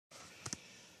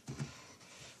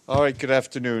All right, good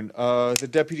afternoon. The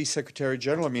Deputy Secretary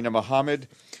General, Amina Mohammed,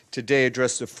 today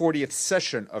addressed the 40th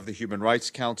session of the Human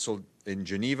Rights Council in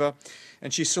Geneva,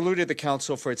 and she saluted the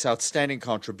Council for its outstanding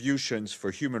contributions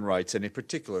for human rights and in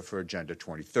particular for Agenda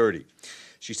 2030.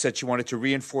 She said she wanted to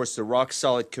reinforce the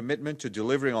rock-solid commitment to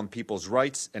delivering on people's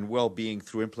rights and well-being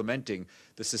through implementing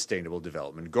the Sustainable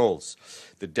Development Goals.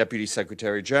 The Deputy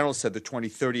Secretary General said the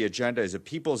 2030 Agenda is a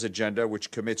people's agenda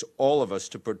which commits all of us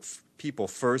to put people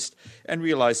first and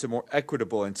realize a more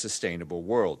equitable and sustainable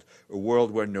world, a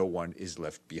world where no one is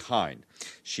left behind.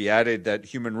 She added that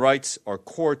human rights are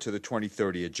core to the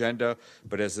 2030 Agenda,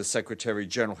 but as the Secretary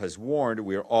General has warned,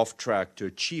 we are off track to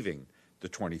achieving the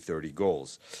 2030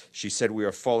 goals. She said we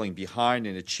are falling behind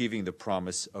in achieving the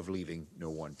promise of leaving no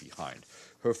one behind.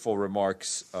 Her full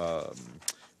remarks are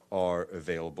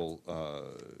available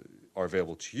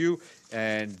to you,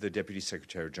 and the Deputy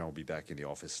Secretary General will be back in the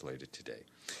office later today.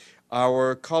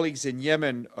 Our colleagues in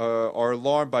Yemen are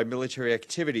alarmed by military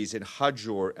activities in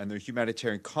Hajjur and the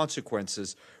humanitarian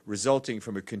consequences resulting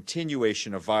from a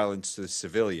continuation of violence to the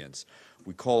civilians.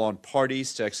 We call on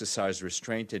parties to exercise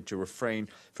restraint and to refrain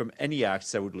from any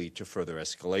acts that would lead to further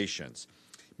escalations.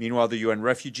 Meanwhile, the UN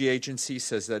Refugee Agency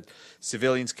says that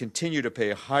civilians continue to pay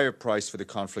a higher price for the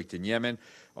conflict in Yemen.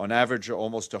 On average,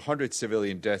 almost 100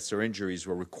 civilian deaths or injuries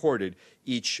were recorded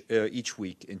each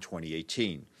week in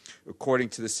 2018. According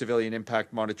to the Civilian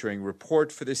Impact Monitoring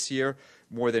Report for this year,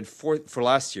 more than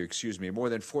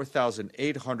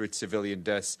 4,800 civilian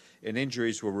deaths and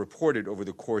injuries were reported over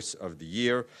the course of the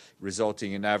year,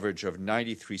 resulting in an average of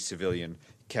 93 civilian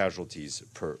casualties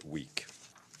per week.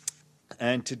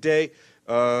 And today,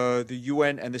 the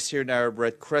UN and the Syrian Arab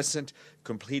Red Crescent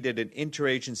completed an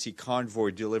interagency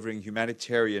convoy delivering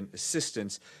humanitarian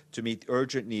assistance to meet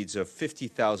urgent needs of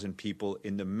 50,000 people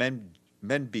in the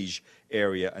Manbij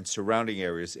area and surrounding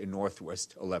areas in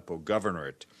northwest Aleppo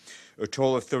Governorate. A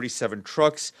total of 37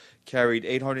 trucks carried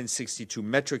 862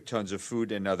 metric tons of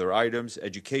food and other items,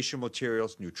 education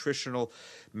materials, nutritional,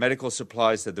 medical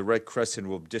supplies that the Red Crescent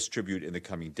will distribute in the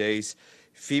coming days.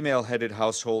 Female-headed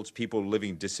households, people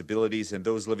living with disabilities, and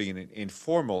those living in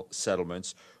informal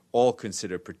settlements, all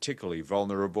considered particularly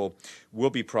vulnerable, will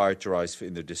be prioritized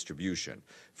in the distribution.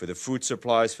 For the food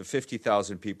supplies for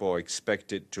 50,000 people are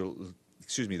expected to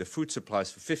the food supplies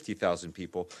for 50,000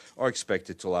 people are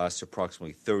expected to last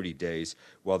approximately 30 days,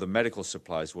 while the medical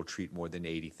supplies will treat more than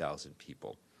 80,000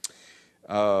 people.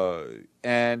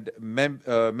 Manbij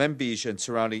and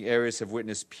surrounding areas have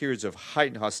witnessed periods of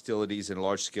heightened hostilities and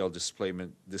large-scale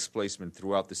displacement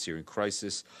throughout the Syrian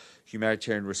crisis.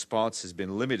 Humanitarian response has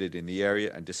been limited in the area,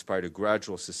 and despite a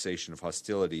gradual cessation of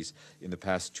hostilities in the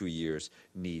past 2 years,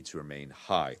 needs remain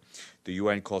high. The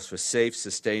UN calls for safe,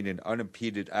 sustained, and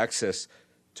unimpeded access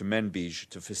to Manbij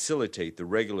to facilitate the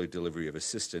regular delivery of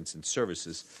assistance and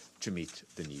services to meet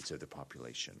the needs of the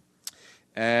population.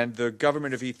 And the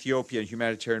government of Ethiopia and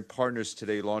humanitarian partners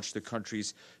today launched the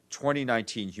country's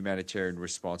 2019 humanitarian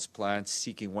response plan,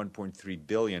 seeking $1.3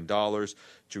 billion to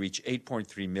reach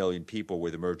 8.3 million people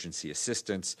with emergency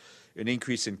assistance. An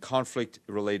increase in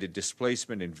conflict-related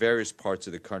displacement in various parts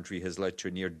of the country has led to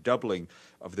a near doubling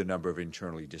of the number of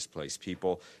internally displaced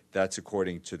people. That's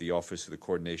according to the Office of the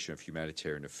Coordination of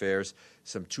Humanitarian Affairs.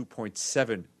 Some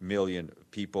 2.7 million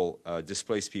people,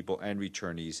 displaced people and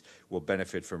returnees, will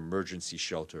benefit from emergency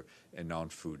shelter and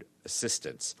non-food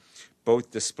assistance.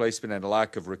 Both displacement and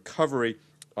lack of recovery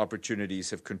opportunities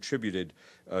have contributed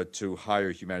to higher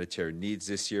humanitarian needs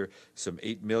this year. Some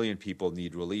 8 million people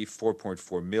need relief,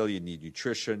 4.4 million need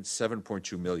nutrition,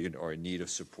 7.2 million are in need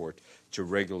of support to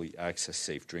regularly access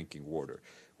safe drinking water.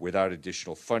 Without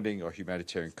additional funding, our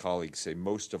humanitarian colleagues say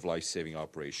most of life-saving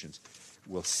operations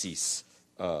will cease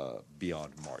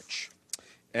beyond March.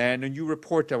 And a new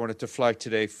report I wanted to flag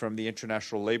today from the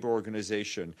International Labour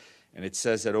Organization, and it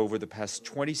says that over the past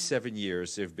 27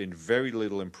 years, there have been very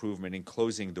little improvement in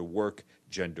closing the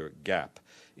work-gender gap.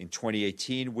 In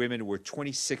 2018, women were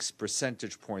 26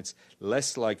 percentage points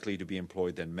less likely to be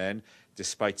employed than men,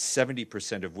 despite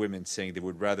 70% of women saying they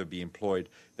would rather be employed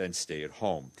than stay at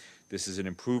home. This is an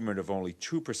improvement of only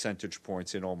 2 percentage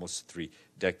points in almost 3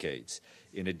 decades.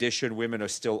 In addition, women are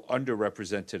still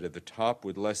underrepresented at the top,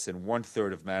 with less than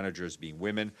 1/3 of managers being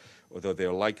women, although they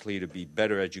are likely to be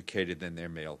better educated than their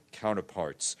male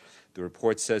counterparts. The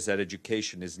report says that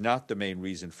education is not the main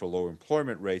reason for low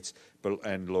employment rates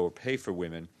and lower pay for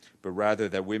women, but rather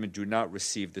that women do not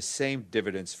receive the same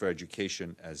dividends for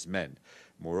education as men.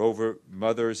 Moreover,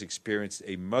 mothers experience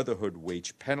a motherhood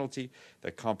wage penalty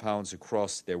that compounds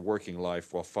across their working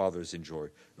life, while fathers enjoy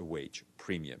a wage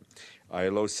premium.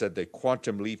 ILO said that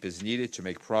quantum leap is needed to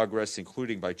make progress,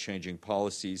 including by changing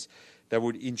policies that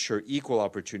would ensure equal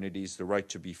opportunities, the right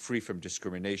to be free from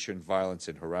discrimination, violence,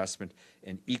 and harassment,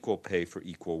 and equal pay for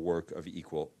equal work of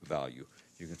equal value.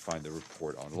 You can find the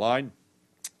report online.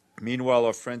 Meanwhile,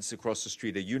 our friends across the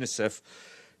street at UNICEF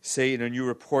say in a new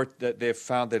report that they have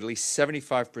found that at least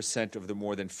 75% of the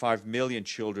more than 5 million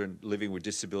children living with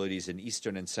disabilities in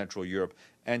Eastern and Central Europe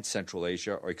and Central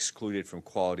Asia are excluded from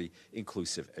quality,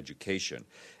 inclusive education.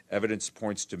 Evidence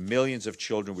points to millions of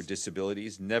children with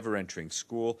disabilities never entering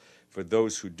school. For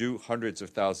those who do, hundreds of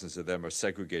thousands of them are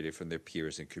segregated from their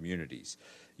peers and communities.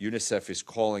 UNICEF is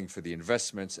calling for the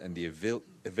investments and the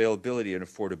availability and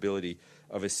affordability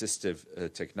of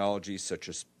assistive technologies such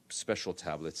as special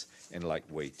tablets and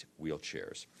lightweight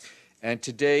wheelchairs. And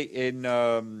today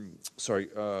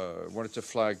wanted to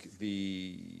flag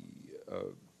the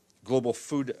Global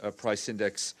Food Price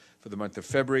Index for the month of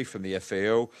February from the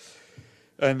FAO.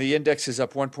 And the index is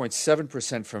up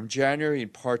 1.7% from January, in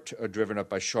part driven up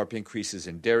by sharp increases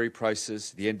in dairy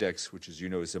prices. The index, which, as you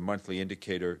know, is a monthly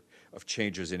indicator of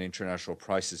changes in international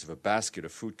prices of a basket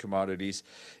of food commodities,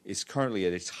 is currently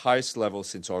at its highest level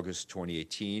since August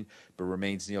 2018, but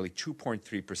remains nearly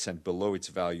 2.3% below its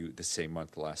value the same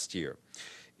month last year.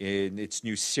 In its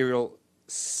new cereal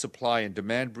supply and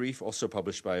demand brief, also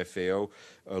published by FAO,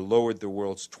 lowered the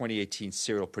world's 2018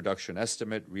 cereal production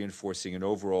estimate, reinforcing an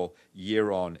overall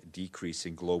year-on decrease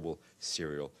in global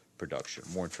cereal production.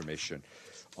 More information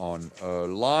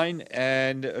online.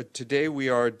 And today we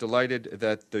are delighted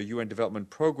that the UN Development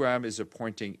Program is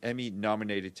appointing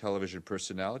Emmy-nominated television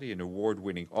personality and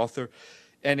award-winning author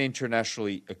and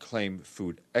internationally acclaimed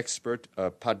food expert,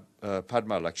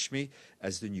 Padma Lakshmi,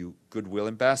 as the new Goodwill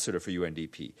Ambassador for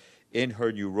UNDP. In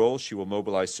her new role, she will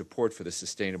mobilize support for the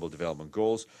Sustainable Development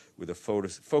Goals with a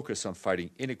focus on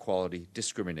fighting inequality,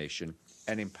 discrimination,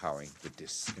 and empowering the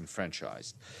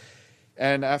disenfranchised.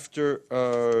 And after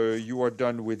you are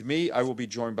done with me, I will be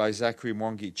joined by Zachary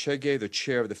Mwangi Chege, the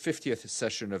chair of the 50th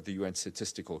session of the UN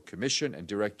Statistical Commission and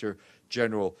Director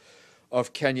General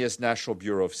of Kenya's National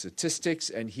Bureau of Statistics.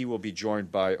 And he will be joined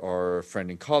by our friend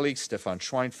and colleague, Stephane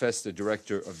Schweinfest, the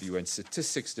Director of the UN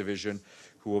Statistics Division,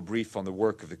 who will brief on the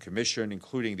work of the Commission,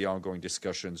 including the ongoing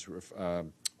discussions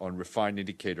on refined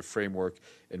indicator framework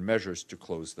and measures to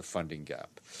close the funding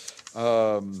gap.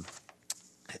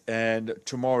 And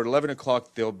tomorrow at 11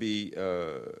 o'clock, there'll be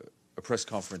a press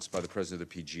conference by the president of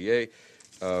the PGA,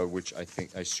 which I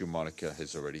assume Monica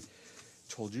has already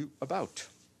told you about.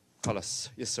 Khalas.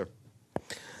 Yes, sir.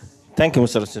 Thank you,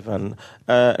 Mr. Stephane.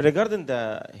 Regarding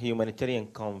the humanitarian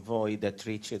convoy that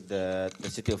reached the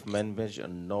city of Manbij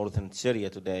in northern Syria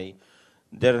today,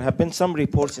 there have been some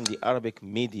reports in the Arabic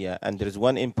media, and there is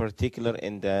one in particular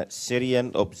in the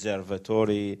Syrian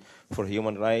Observatory for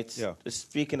Human Rights,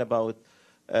 speaking about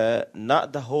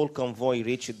not the whole convoy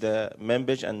reached the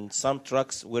Manbij, and some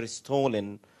trucks were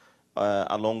stolen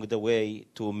along the way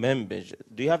to Manbij.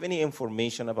 Do you have any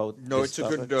information about this? No, it's a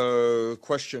good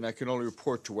question. I can only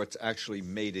report to what's actually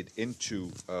made it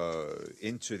into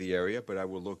the area, but I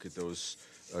will look at those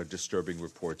disturbing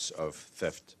reports of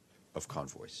theft of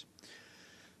convoys.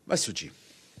 Masuji.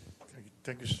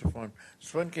 Thank you, Stephane.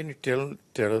 Stephane, can you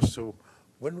tell us, so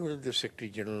when will the Secretary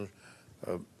General,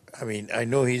 I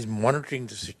know he's monitoring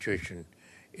the situation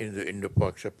in the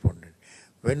Indo-Pak subcontinent.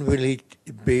 When will he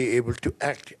be able to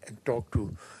act and talk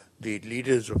to the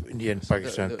leaders of India and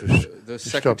Pakistan to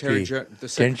stop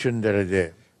the tension that are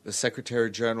there? The Secretary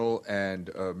General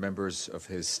and members of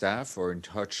his staff are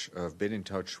have been in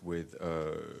touch with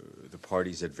the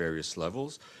parties at various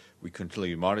levels. We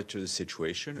continually monitor the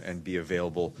situation and be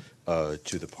available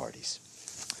to the parties.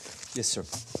 Yes, sir.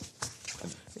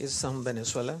 Is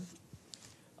Venezuela.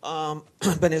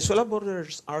 Venezuela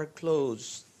borders are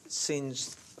closed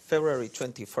since February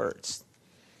 21st.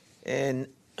 And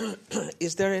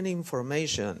is there any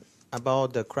information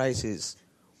about the crisis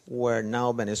where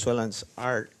now Venezuelans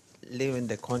are leaving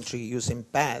the country using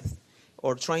path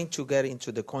or trying to get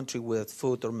into the country with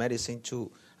food or medicine to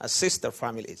assist their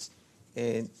families?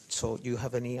 And so do you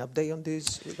have any update on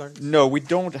this regard? No, we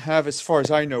don't have, as far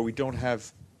as I know, we don't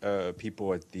have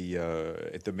people at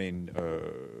the main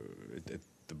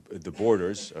the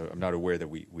borders. I'm not aware that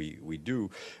we do.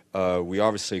 We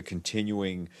obviously are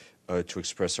continuing to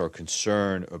express our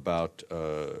concern about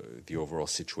the overall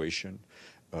situation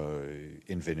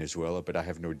in Venezuela, but I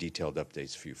have no detailed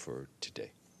updates for you for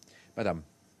today. Madam.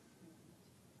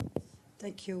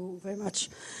 Thank you very much.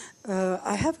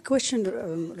 I have a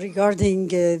question regarding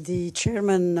the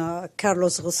chairman,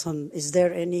 Carlos Ghosn. Is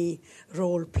there any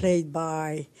role played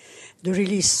by the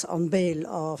release on bail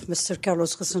of Mr.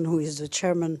 Carlos Ghosn, who is the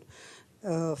chairman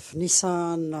of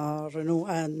Nissan, Renault,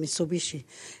 and Mitsubishi?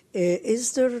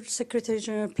 Is the Secretary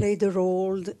General played a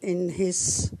role in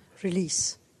his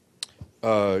release?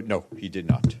 No, he did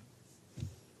not.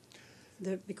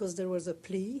 Because there was a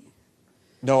plea?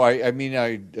 No, I mean,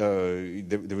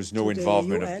 there was no To the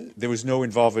involvement. UN? There was no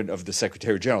involvement of the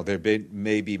Secretary General. There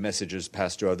may be messages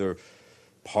passed to other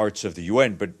parts of the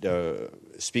UN, but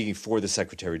speaking for the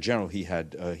Secretary General,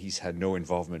 he's had no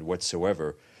involvement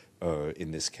whatsoever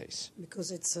in this case.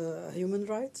 Because it's a human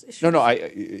rights issue? No,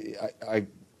 I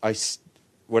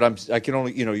can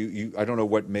only, I don't know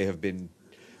what may have been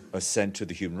sent to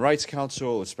the Human Rights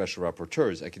Council or special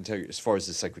rapporteurs. I can tell you, as far as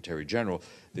the Secretary General,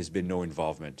 there's been no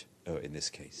involvement in this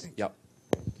case. Yeah.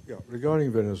 Yeah.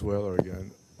 Regarding Venezuela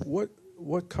again,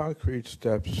 what concrete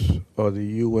steps are the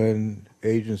UN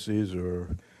agencies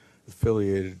or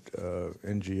affiliated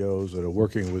NGOs that are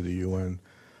working with the UN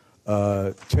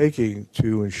taking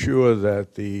to ensure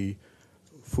that the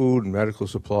food and medical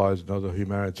supplies and other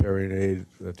humanitarian aid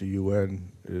that the UN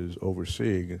is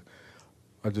overseeing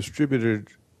are distributed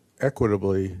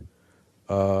equitably?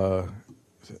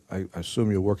 I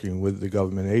assume you're working with the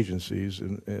government agencies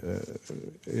in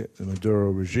the Maduro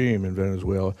regime in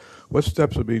Venezuela. What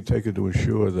steps are being taken to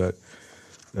ensure that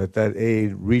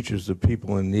aid reaches the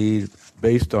people in need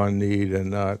based on need and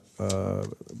not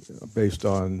based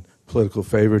on political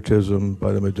favoritism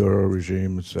by the Maduro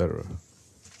regime, et cetera?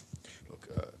 Look,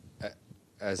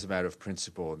 as a matter of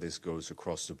principle, this goes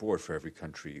across the board for every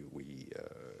country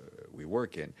we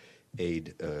work in.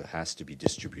 Aid has to be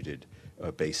distributed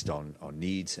based on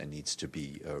needs and needs to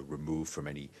be removed from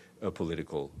any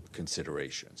political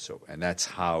consideration. So, and that's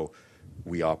how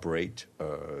we operate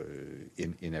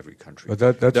in every country. But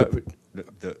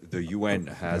the UN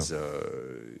has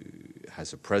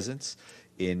a presence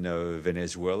in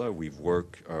Venezuela. We've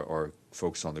worked our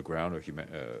folks on the ground, or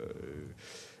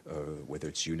whether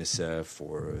it's UNICEF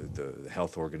or the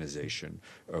health organization,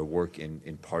 work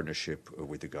in partnership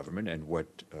with the government, and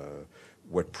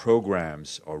what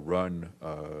programs are run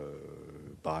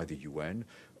by the UN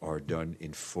are done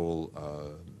in full,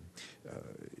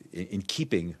 in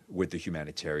keeping with the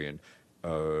humanitarian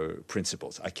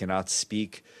principles. I cannot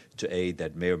speak to aid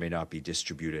that may or may not be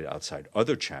distributed outside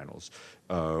other channels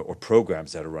or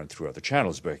programs that are run through other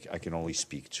channels, but I can only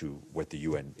speak to what the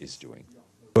UN is doing.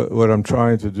 But what I'm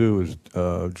trying to do is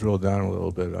drill down a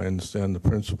little bit. I understand the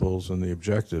principles and the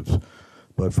objectives.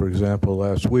 But, for example,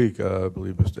 last week, I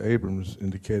believe Mr. Abrams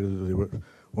indicated that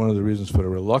one of the reasons for the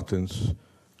reluctance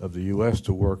of the U.S.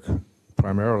 to work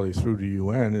primarily through the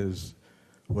UN is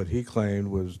what he claimed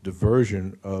was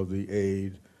diversion of the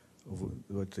aid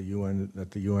that the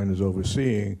UN is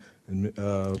overseeing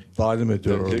by the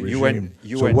Maduro regime.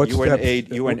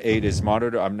 UN aid is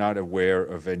monitored. I'm not aware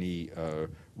of any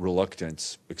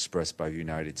reluctance expressed by the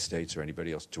United States or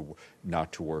anybody else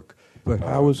not to work. But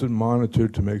how is it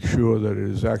monitored to make sure that it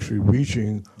is actually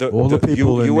reaching all the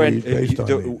people in need based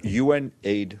on need? UN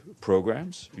aid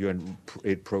programs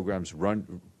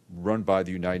run by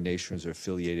the United Nations or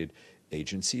affiliated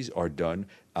agencies are done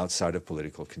outside of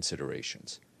political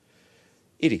considerations.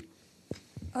 Edie.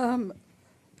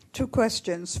 Two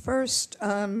questions. First,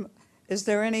 is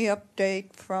there any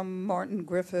update from Martin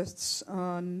Griffiths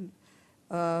on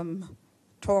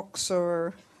talks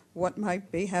or what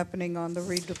might be happening on the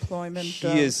redeployment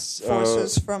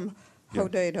forces from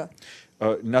Hodeidah?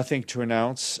 Nothing to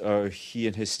announce. He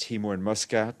and his team were in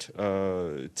Muscat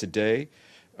today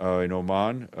in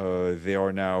Oman. They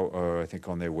are now, I think,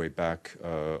 on their way back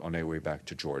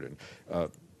to Jordan.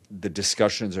 The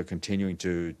discussions are continuing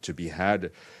to be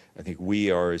had. I think we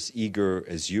are as eager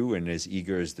as you and as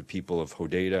eager as the people of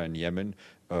Hodeidah and Yemen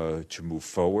to move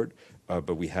forward,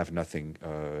 but we have nothing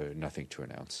to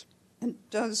announce. And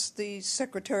does the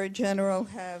Secretary General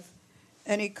have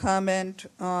any comment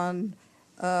on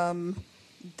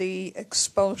the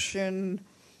expulsion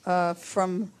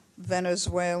from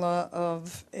Venezuela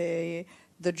of the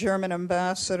German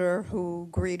ambassador who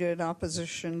greeted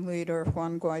opposition leader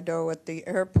Juan Guaido at the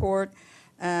airport,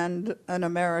 and an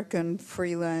American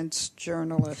freelance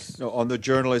journalist? No, on the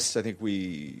journalists, I think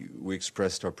we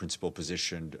expressed our principal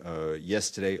position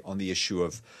yesterday on the issue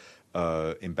of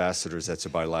ambassadors. That's a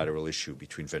bilateral issue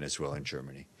between Venezuela and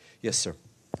Germany. Yes, sir.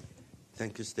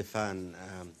 Thank you, Stephane.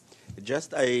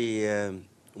 I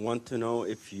want to know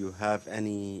if you have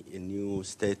any new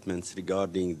statements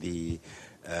regarding the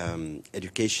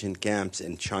education camps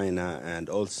in China, and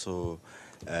also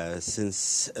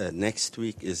since next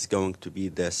week is going to be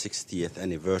the 60th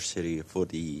anniversary for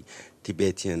the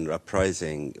Tibetan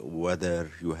uprising,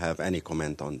 whether you have any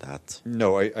comment on that.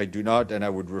 No, I do not, and I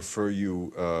would refer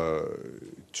you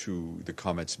to the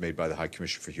comments made by the High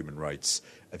Commissioner for Human Rights,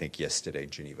 I think, yesterday in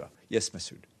Geneva. Yes,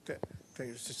 Masoud. Okay.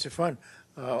 Thank you, Stephane.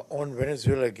 On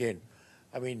Venezuela again,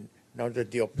 I mean, now that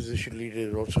the opposition leader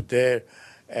is also there,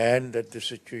 and that the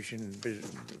situation,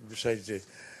 besides the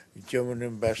German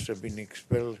ambassador being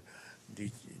expelled,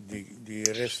 the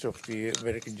arrest of the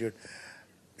American judge,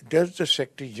 does the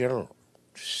Secretary General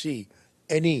see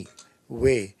any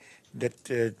way that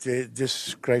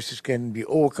this crisis can be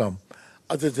overcome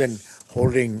other than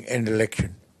holding an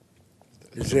election?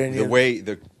 Is there any the way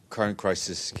the current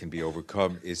crisis can be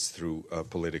overcome is through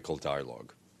political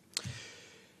dialogue.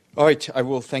 All right, I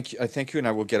thank you, and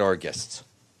I will get our guests.